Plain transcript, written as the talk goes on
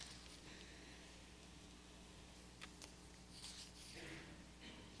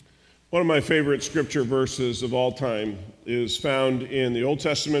One of my favorite scripture verses of all time is found in the Old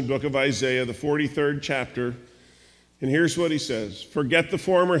Testament book of Isaiah, the 43rd chapter. And here's what he says: "Forget the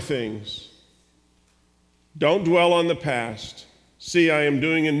former things. Don't dwell on the past. See, I am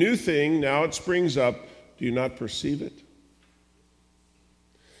doing a new thing. Now it springs up. Do you not perceive it?"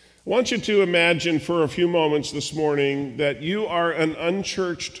 I want you to imagine for a few moments this morning that you are an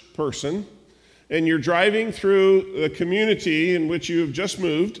unchurched person and you're driving through the community in which you have just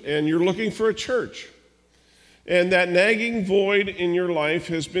moved and you're looking for a church. And that nagging void in your life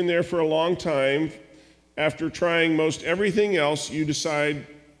has been there for a long time. After trying most everything else, you decide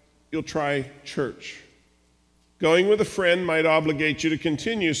you'll try church. Going with a friend might obligate you to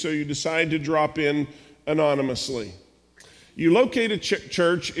continue, so you decide to drop in anonymously. You locate a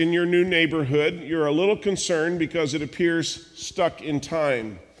church in your new neighborhood. You're a little concerned because it appears stuck in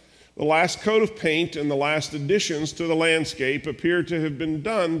time. The last coat of paint and the last additions to the landscape appear to have been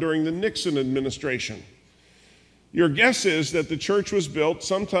done during the Nixon administration. Your guess is that the church was built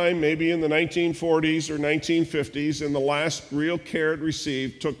sometime maybe in the 1940s or 1950s, and the last real care it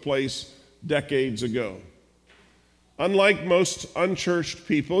received took place decades ago. Unlike most unchurched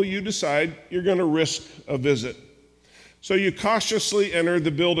people, you decide you're going to risk a visit. So you cautiously enter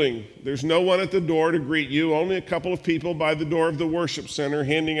the building. There's no one at the door to greet you, only a couple of people by the door of the worship center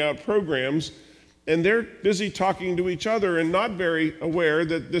handing out programs, and they're busy talking to each other and not very aware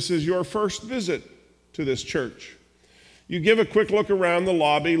that this is your first visit to this church. You give a quick look around the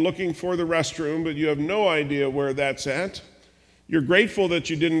lobby looking for the restroom, but you have no idea where that's at. You're grateful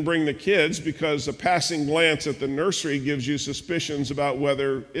that you didn't bring the kids because a passing glance at the nursery gives you suspicions about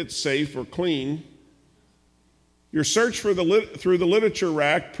whether it's safe or clean. Your search through the literature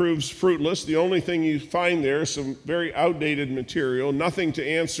rack proves fruitless. The only thing you find there is some very outdated material, nothing to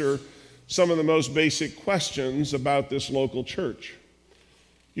answer some of the most basic questions about this local church.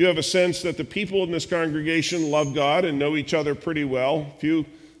 You have a sense that the people in this congregation love God and know each other pretty well. Few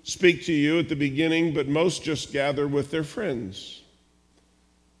speak to you at the beginning, but most just gather with their friends.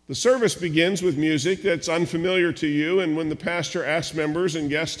 The service begins with music that's unfamiliar to you, and when the pastor asks members and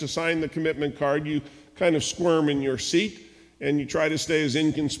guests to sign the commitment card, you kind of squirm in your seat, and you try to stay as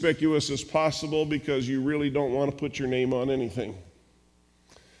inconspicuous as possible because you really don't want to put your name on anything.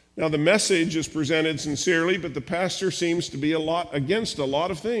 Now, the message is presented sincerely, but the pastor seems to be against a lot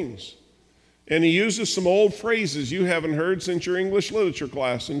of things. And he uses some old phrases you haven't heard since your English literature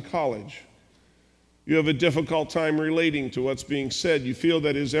class in college. You have a difficult time relating to what's being said. You feel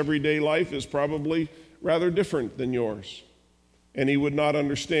that his everyday life is probably rather different than yours, and he would not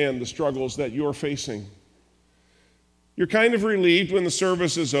understand the struggles that you're facing. You're kind of relieved when the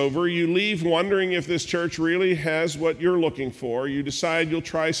service is over. You leave wondering if this church really has what you're looking for. You decide you'll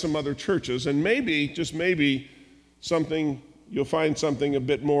try some other churches, and maybe, just maybe, you'll find something a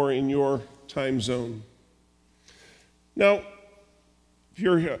bit more in your time zone. Now,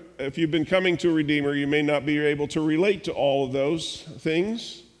 if you've been coming to Redeemer, you may not be able to relate to all of those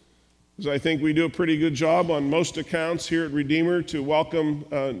things, because I think we do a pretty good job on most accounts here at Redeemer to welcome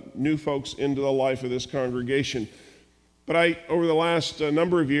new folks into the life of this congregation. But over the last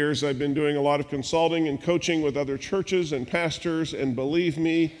number of years, I've been doing a lot of consulting and coaching with other churches and pastors, and believe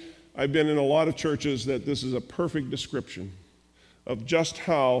me, I've been in a lot of churches that this is a perfect description of just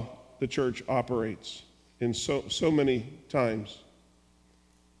how the church operates in so many times.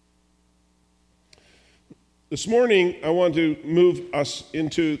 This morning, I want to move us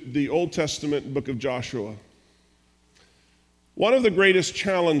into the Old Testament book of Joshua. One of the greatest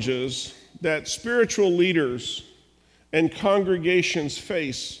challenges that spiritual leaders and congregations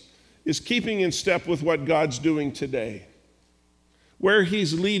face is keeping in step with what God's doing today, where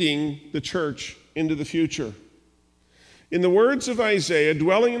he's leading the church into the future. In the words of Isaiah,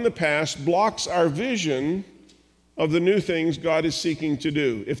 dwelling in the past blocks our vision of the new things God is seeking to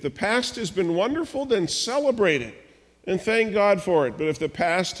do. If the past has been wonderful, then celebrate it and thank God for it. But if the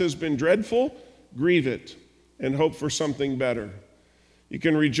past has been dreadful, grieve it and hope for something better. You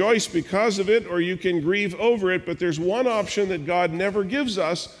can rejoice because of it, or you can grieve over it, but there's one option that God never gives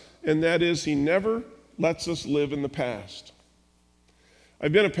us, and that is he never lets us live in the past.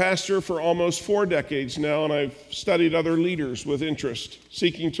 I've been a pastor for almost 4 decades now, and I've studied other leaders with interest,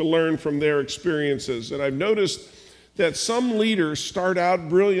 seeking to learn from their experiences. And I've noticed that some leaders start out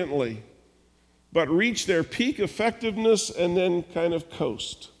brilliantly, but reach their peak effectiveness and then kind of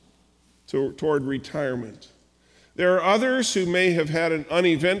coast toward retirement. There are others who may have had an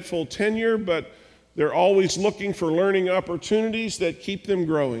uneventful tenure, but they're always looking for learning opportunities that keep them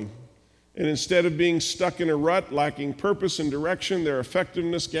growing. And instead of being stuck in a rut, lacking purpose and direction, their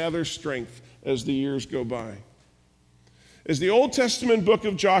effectiveness gathers strength as the years go by. As the Old Testament book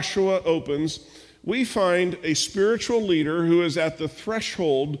of Joshua opens, we find a spiritual leader who is at the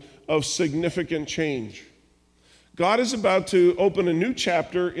threshold of significant change. God is about to open a new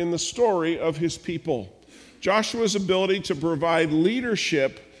chapter in the story of his people. Joshua's ability to provide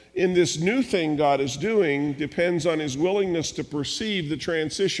leadership in this new thing God is doing depends on his willingness to perceive the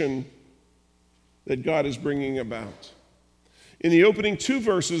transition that God is bringing about. In the opening 2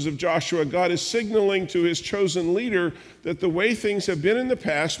 verses of Joshua, God is signaling to his chosen leader that the way things have been in the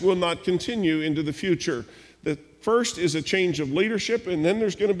past will not continue into the future. The first is a change of leadership, and then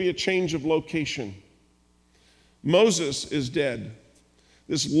there's going to be a change of location. Moses is dead.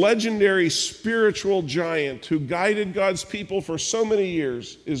 This legendary spiritual giant who guided God's people for so many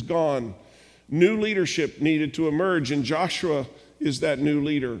years is gone. New leadership needed to emerge, and Joshua is that new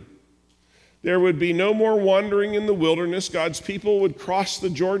leader. There would be no more wandering in the wilderness. God's people would cross the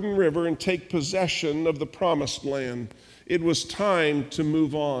Jordan River and take possession of the promised land. It was time to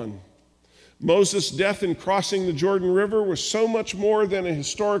move on. Moses' death in crossing the Jordan River was so much more than a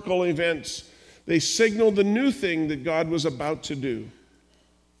historical event. They signaled the new thing that God was about to do.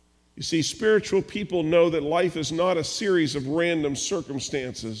 You see, spiritual people know that life is not a series of random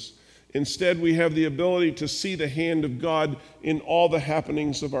circumstances. Instead, we have the ability to see the hand of God in all the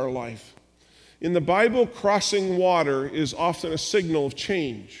happenings of our life. In the Bible, crossing water is often a signal of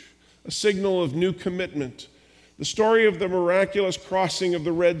change, a signal of new commitment. The story of the miraculous crossing of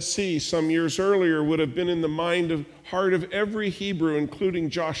the Red Sea some years earlier would have been in the heart of every Hebrew,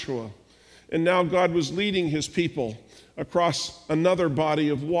 including Joshua. And now God was leading his people across another body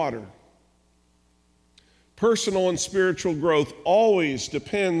of water. Personal and spiritual growth always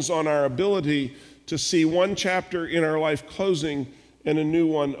depends on our ability to see one chapter in our life closing and a new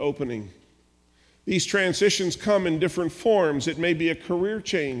one opening. These transitions come in different forms. It may be a career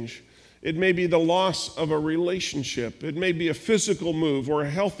change. It may be the loss of a relationship. It may be a physical move or a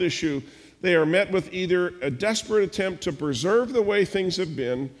health issue. They are met with either a desperate attempt to preserve the way things have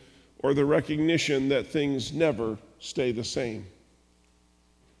been or the recognition that things never stay the same.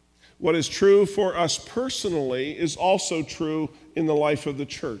 What is true for us personally is also true in the life of the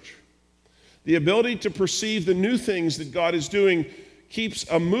church. The ability to perceive the new things that God is doing keeps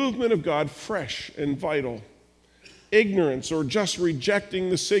a movement of God fresh and vital. Ignorance or just rejecting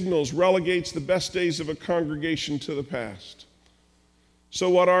the signals relegates the best days of a congregation to the past. So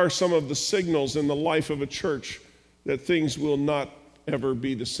what are some of the signals in the life of a church that things will not ever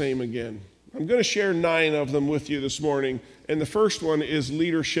be the same again? I'm going to share 9 of them with you this morning, and the first one is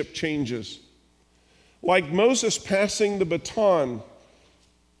leadership changes. Like Moses passing the baton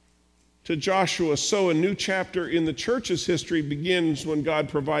to Joshua, so a new chapter in the church's history begins when God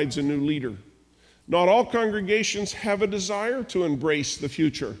provides a new leader. Not all congregations have a desire to embrace the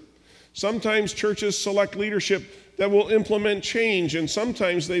future. Sometimes churches select leadership that will implement change, and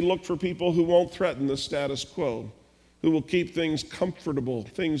sometimes they look for people who won't threaten the status quo, who will keep things comfortable,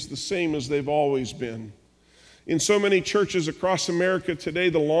 things the same as they've always been. In so many churches across America today,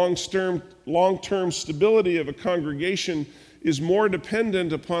 the long-term stability of a congregation is more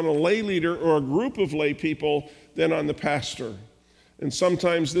dependent upon a lay leader or a group of lay people than on the pastor. And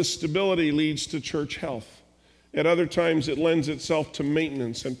sometimes this stability leads to church health. At other times, it lends itself to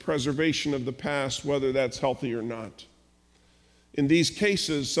maintenance and preservation of the past, whether that's healthy or not. In these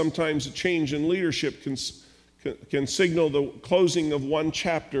cases, sometimes a change in leadership can signal the closing of one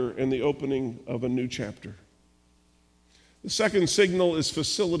chapter and the opening of a new chapter. The second signal is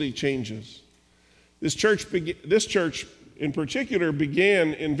facility changes. This church in particular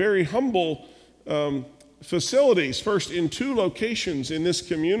began in very humble facilities, first in 2 locations in this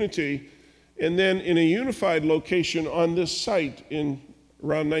community, and then in a unified location on this site in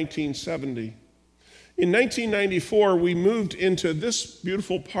around 1970. In 1994, we moved into this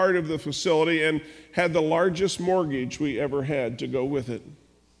beautiful part of the facility and had the largest mortgage we ever had to go with it.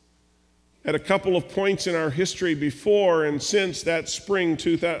 At a couple of points in our history before and since that spring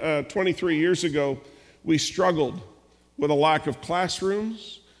 23 years ago, we struggled with a lack of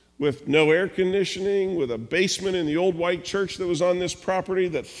classrooms, with no air conditioning, with a basement in the old white church that was on this property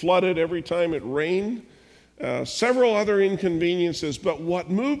that flooded every time it rained, several other inconveniences. But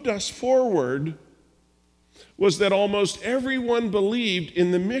what moved us forward was that almost everyone believed in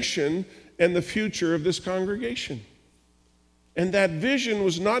the mission and the future of this congregation. And that vision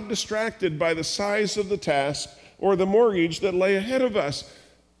was not distracted by the size of the task or the mortgage that lay ahead of us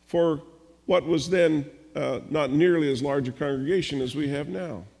for what was then not nearly as large a congregation as we have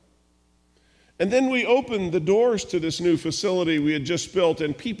now. And then we opened the doors to this new facility we had just built,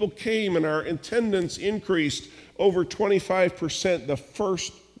 and people came, and our attendance increased over 25% the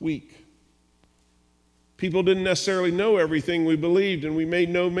first week. People didn't necessarily know everything we believed, and we made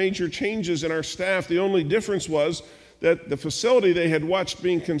no major changes in our staff. The only difference was that the facility they had watched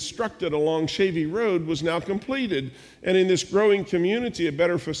being constructed along Shavey Road was now completed. And in this growing community, a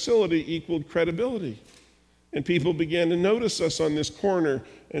better facility equaled credibility. And people began to notice us on this corner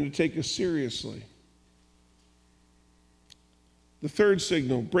and to take us seriously. The third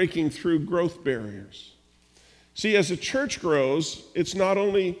signal, breaking through growth barriers. See, as a church grows, it's not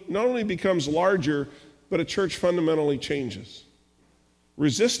only becomes larger, but a church fundamentally changes.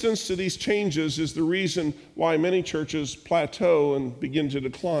 Resistance to these changes is the reason why many churches plateau and begin to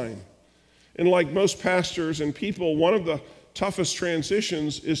decline. And like most pastors and people, one of the toughest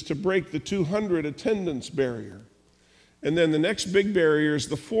transitions is to break the 200 attendance barrier. And then the next big barrier is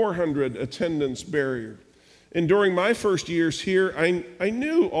the 400 attendance barrier. And during my first years here, I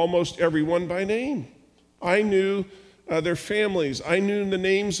knew almost everyone by name. I knew their families. I knew the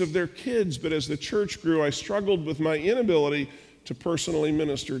names of their kids. But as the church grew, I struggled with my inability to personally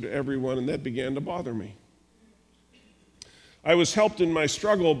minister to everyone, and that began to bother me. I was helped in my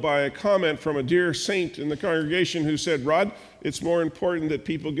struggle by a comment from a dear saint in the congregation who said, "Rod, it's more important that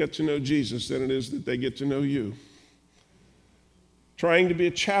people get to know Jesus than it is that they get to know you." Trying to be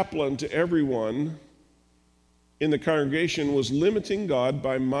a chaplain to everyone in the congregation was limiting God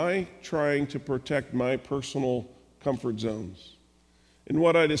by my trying to protect my personal comfort zones. And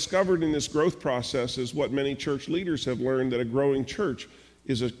what I discovered in this growth process is what many church leaders have learned, that a growing church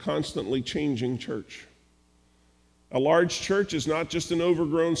is a constantly changing church. A large church is not just an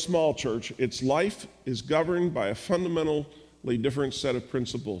overgrown small church. Its life is governed by a fundamentally different set of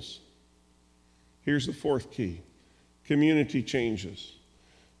principles. Here's the fourth key. Community changes.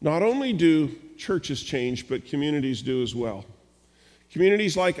 Not only do churches change, but communities do as well.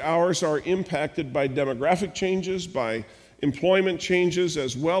 Communities like ours are impacted by demographic changes, by employment changes,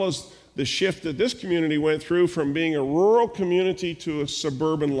 as well as the shift that this community went through from being a rural community to a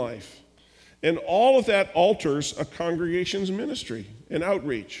suburban life. And all of that alters a congregation's ministry and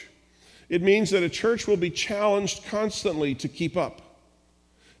outreach. It means that a church will be challenged constantly to keep up,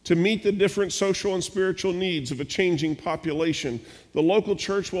 to meet the different social and spiritual needs of a changing population. The local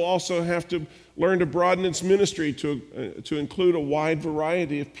church will also have to learn to broaden its ministry to include a wide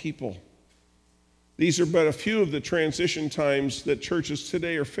variety of people. These are but a few of the transition times that churches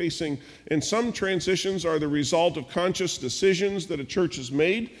today are facing, and some transitions are the result of conscious decisions that a church has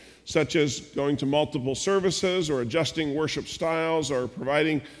made, such as going to multiple services or adjusting worship styles or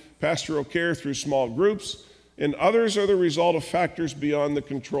providing pastoral care through small groups, and others are the result of factors beyond the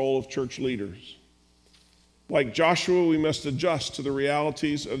control of church leaders. Like Joshua, we must adjust to the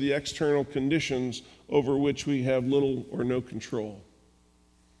realities of the external conditions over which we have little or no control.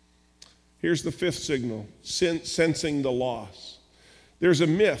 Here's the fifth signal, sensing the loss. There's a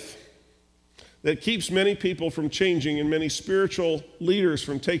myth that keeps many people from changing and many spiritual leaders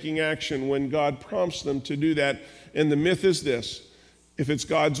from taking action when God prompts them to do that. And the myth is this: if it's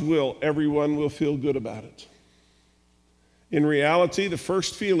God's will, everyone will feel good about it. In reality, the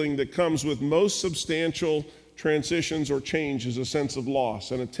first feeling that comes with most substantial transitions or change is a sense of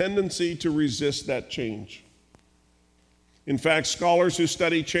loss and a tendency to resist that change. In fact, scholars who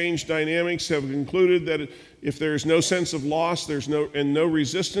study change dynamics have concluded that if there's no sense of loss, no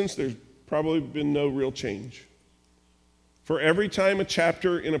resistance, there's probably been no real change. For every time a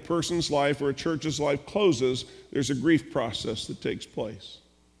chapter in a person's life or a church's life closes, there's a grief process that takes place.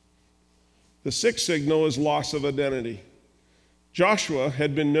 The sixth signal is loss of identity. Joshua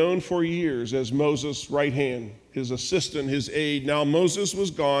had been known for years as Moses' right hand, his assistant, his aide. Now Moses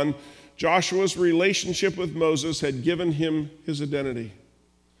was gone. Joshua's relationship with Moses had given him his identity.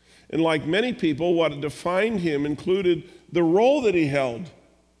 And like many people, what defined him included the role that he held.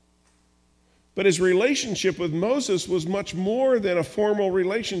 But his relationship with Moses was much more than a formal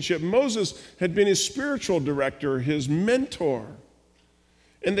relationship. Moses had been his spiritual director, his mentor,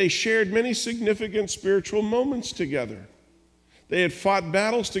 and they shared many significant spiritual moments together. They had fought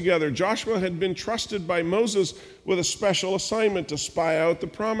battles together. Joshua had been trusted by Moses with a special assignment to spy out the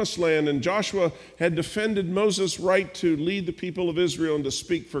promised land, and Joshua had defended Moses' right to lead the people of Israel and to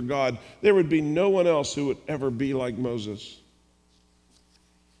speak for God. There would be no one else who would ever be like Moses.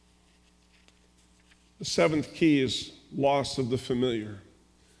 The seventh key is loss of the familiar.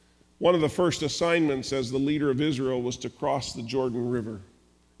 One of the first assignments as the leader of Israel was to cross the Jordan River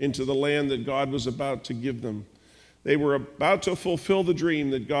into the land that God was about to give them. They were about to fulfill the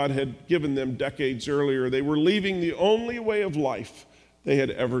dream that God had given them decades earlier. They were leaving the only way of life they had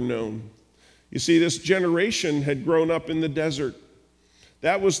ever known. You see, this generation had grown up in the desert.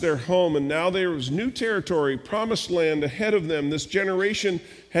 That was their home, and now there was new territory, promised land ahead of them. This generation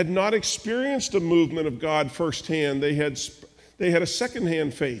had not experienced a movement of God firsthand. They had a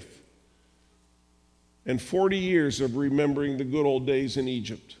secondhand faith and 40 years of remembering the good old days in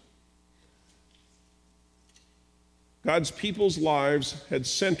Egypt. God's people's lives had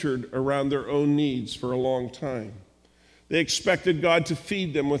centered around their own needs for a long time. They expected God to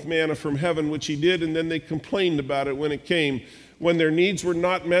feed them with manna from heaven, which he did, and then they complained about it when it came. When their needs were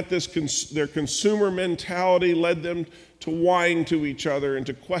not met, their consumer mentality led them to whine to each other and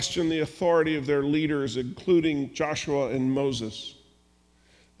to question the authority of their leaders, including Joshua and Moses.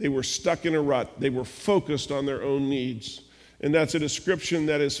 They were stuck in a rut. They were focused on their own needs. And that's a description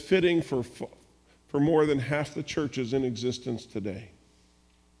that is fitting for more than half the churches in existence today.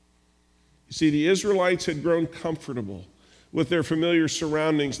 You see, the Israelites had grown comfortable with their familiar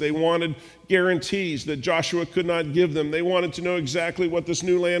surroundings. They wanted guarantees that Joshua could not give them. They wanted to know exactly what this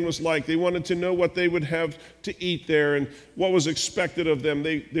new land was like. They wanted to know what they would have to eat there and what was expected of them.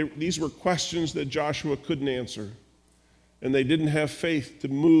 These were questions that Joshua couldn't answer. And they didn't have faith to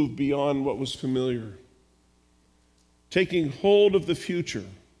move beyond what was familiar. Taking hold of the future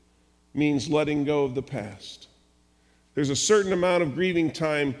means letting go of the past. There's a certain amount of grieving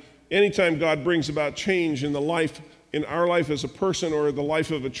time anytime God brings about change in our life as a person or the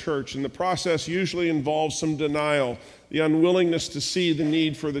life of a church. And the process usually involves some denial, the unwillingness to see the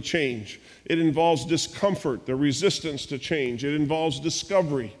need for the change. It involves discomfort, the resistance to change. It involves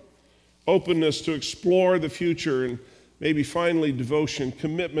discovery, openness to explore the future, and maybe finally devotion,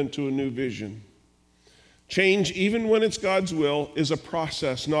 commitment to a new vision. Change, even when it's God's will, is a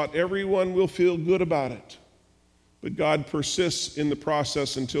process. Not everyone will feel good about it, but God persists in the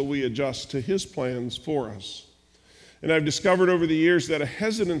process until we adjust to his plans for us. And I've discovered over the years that a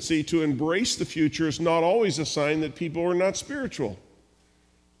hesitancy to embrace the future is not always a sign that people are not spiritual.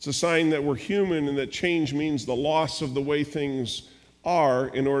 It's a sign that we're human and that change means the loss of the way things are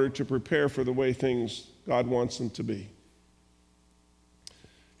in order to prepare for the way things God wants them to be.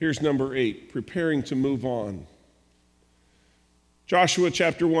 Here's number 8, preparing to move on. Joshua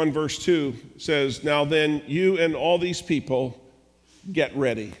chapter 1, verse 2 says, "Now then, you and all these people get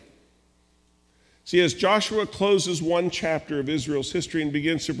ready." See, as Joshua closes one chapter of Israel's history and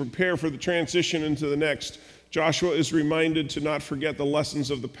begins to prepare for the transition into the next, Joshua is reminded to not forget the lessons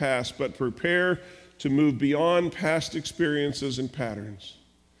of the past, but prepare to move beyond past experiences and patterns.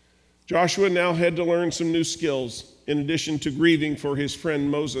 Joshua now had to learn some new skills in addition to grieving for his friend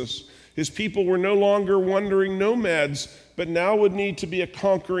Moses. His people were no longer wandering nomads, but now would need to be a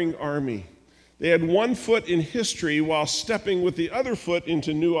conquering army. They had one foot in history while stepping with the other foot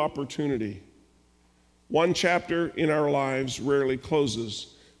into new opportunity. One chapter in our lives rarely closes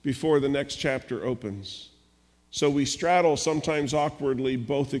before the next chapter opens. So we straddle, sometimes awkwardly,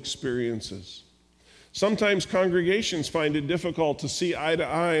 both experiences. Sometimes congregations find it difficult to see eye to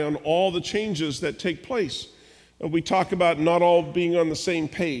eye on all the changes that take place. We talk about not all being on the same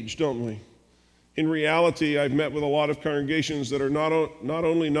page, don't we? In reality, I've met with a lot of congregations that are not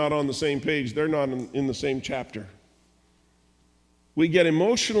only not on the same page, they're not in the same chapter. We get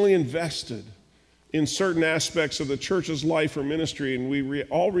emotionally invested in certain aspects of the church's life or ministry, and we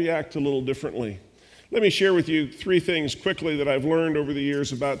all react a little differently. Let me share with you 3 things quickly that I've learned over the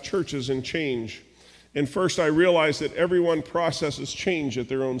years about churches and change. And first, I realize that everyone processes change at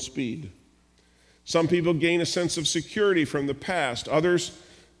their own speed. Some people gain a sense of security from the past. Others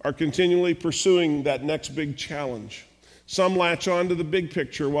are continually pursuing that next big challenge. Some latch on to the big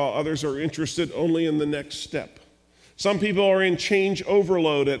picture while others are interested only in the next step. Some people are in change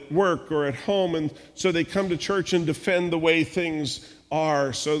overload at work or at home, and so they come to church and defend the way things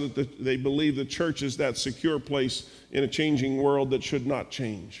are so that they believe the church is that secure place in a changing world that should not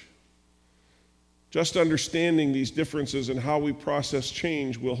change. Just understanding these differences and how we process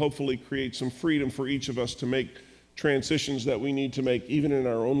change will hopefully create some freedom for each of us to make transitions that we need to make even in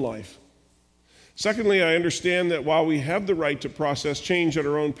our own life. Secondly, I understand that while we have the right to process change at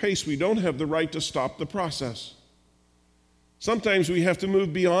our own pace, we don't have the right to stop the process. Sometimes we have to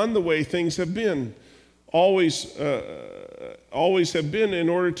move beyond the way things have been, always have been, in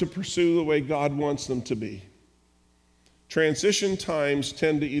order to pursue the way God wants them to be. Transition times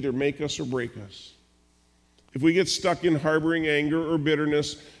tend to either make us or break us. If we get stuck in harboring anger or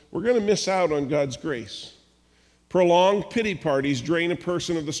bitterness, we're going to miss out on God's grace. Prolonged pity parties drain a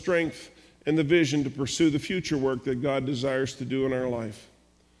person of the strength and the vision to pursue the future work that God desires to do in our life.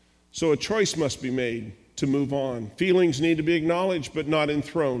 So a choice must be made to move on. Feelings need to be acknowledged but not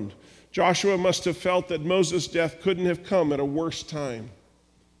enthroned. Joshua must have felt that Moses' death couldn't have come at a worse time.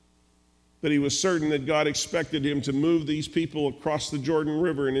 but he was certain that God expected him to move these people across the Jordan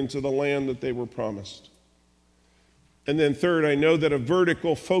River and into the land that they were promised. And then third, I know that a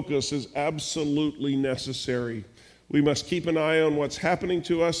vertical focus is absolutely necessary. We must keep an eye on what's happening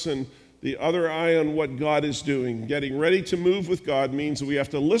to us and the other eye on what God is doing. Getting ready to move with God means that we have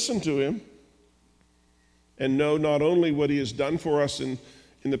to listen to him and know not only what he has done for us in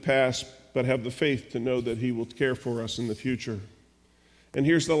the past, but have the faith to know that he will care for us in the future. And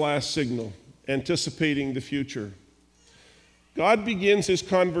here's the last signal, anticipating the future. God begins his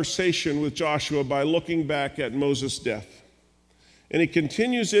conversation with Joshua by looking back at Moses' death. And he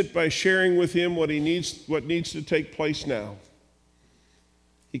continues it by sharing with him what needs to take place now.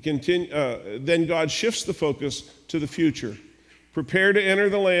 Then God shifts the focus to the future. Prepare to enter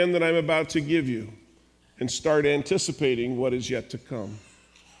the land that I'm about to give you, and start anticipating what is yet to come.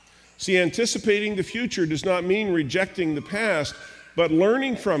 See, anticipating the future does not mean rejecting the past, but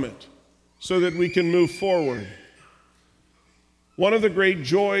learning from it so that we can move forward. One of the great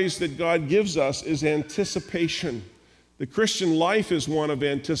joys that God gives us is anticipation. The Christian life is one of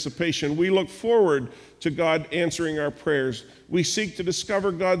anticipation. We look forward to God answering our prayers. We seek to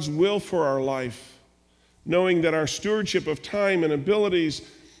discover God's will for our life, knowing that our stewardship of time and abilities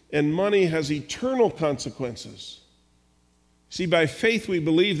and money has eternal consequences. See, by faith we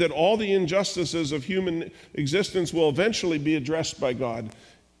believe that all the injustices of human existence will eventually be addressed by God,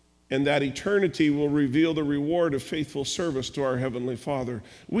 and that eternity will reveal the reward of faithful service to our Heavenly Father.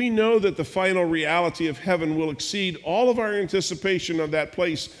 We know that the final reality of heaven will exceed all of our anticipation of that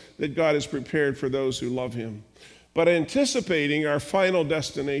place that God has prepared for those who love him. But anticipating our final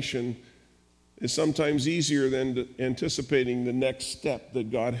destination is sometimes easier than anticipating the next step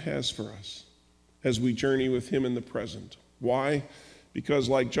that God has for us as we journey with him in the present. Why? Because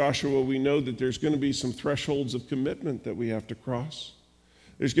like Joshua, we know that there's going to be some thresholds of commitment that we have to cross.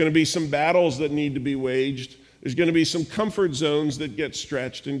 There's going to be some battles that need to be waged. There's going to be some comfort zones that get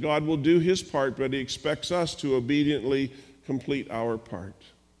stretched, and God will do his part, but he expects us to obediently complete our part.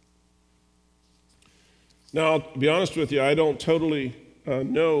 Now, to be honest with you, I don't totally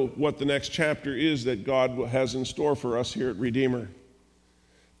know what the next chapter is that God has in store for us here at Redeemer.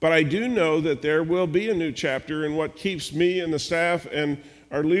 But I do know that there will be a new chapter, and what keeps me and the staff and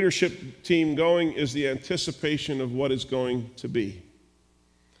our leadership team going is the anticipation of what is going to be.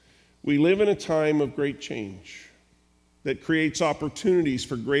 We live in a time of great change that creates opportunities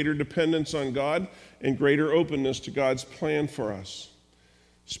for greater dependence on God and greater openness to God's plan for us.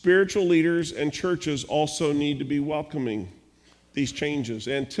 Spiritual leaders and churches also need to be welcoming these changes,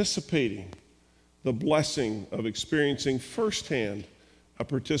 anticipating the blessing of experiencing firsthand a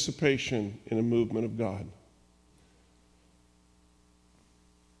participation in a movement of God.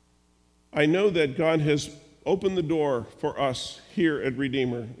 I know that God has opened the door for us here at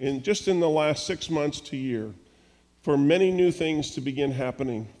Redeemer in the last 6 months to a year for many new things to begin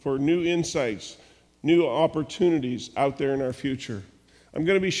happening, for new insights, new opportunities out there in our future. I'm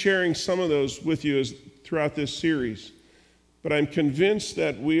going to be sharing some of those with you throughout this series, but I'm convinced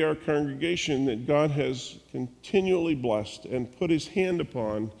that we are a congregation that God has continually blessed and put his hand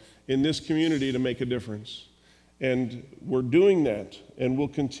upon in this community to make a difference. And we're doing that, and we'll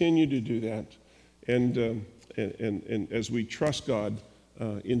continue to do that. And as we trust God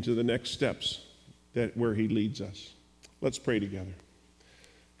into the next steps where he leads us. Let's pray together.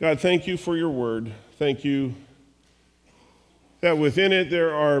 God, thank you for your word. Thank you that within it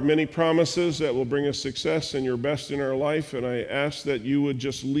there are many promises that will bring us success and your best in our life. And I ask that you would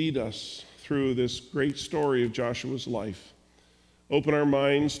just lead us through this great story of Joshua's life. Open our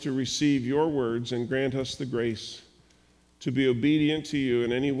minds to receive your words and grant us the grace to be obedient to you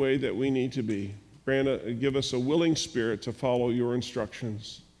in any way that we need to be. Give us a willing spirit to follow your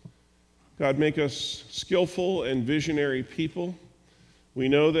instructions. God, make us skillful and visionary people. We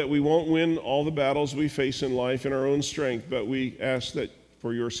know that we won't win all the battles we face in life in our own strength, but we ask that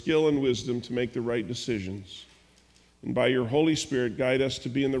for your skill and wisdom to make the right decisions. And by your Holy Spirit, guide us to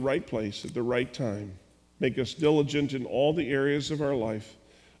be in the right place at the right time. Make us diligent in all the areas of our life.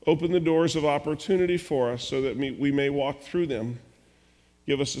 Open the doors of opportunity for us so that we may walk through them.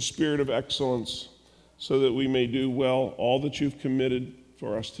 Give us a spirit of excellence so that we may do well all that you've committed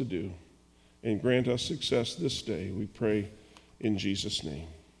for us to do. And grant us success this day, we pray in Jesus' name.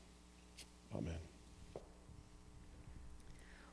 Amen.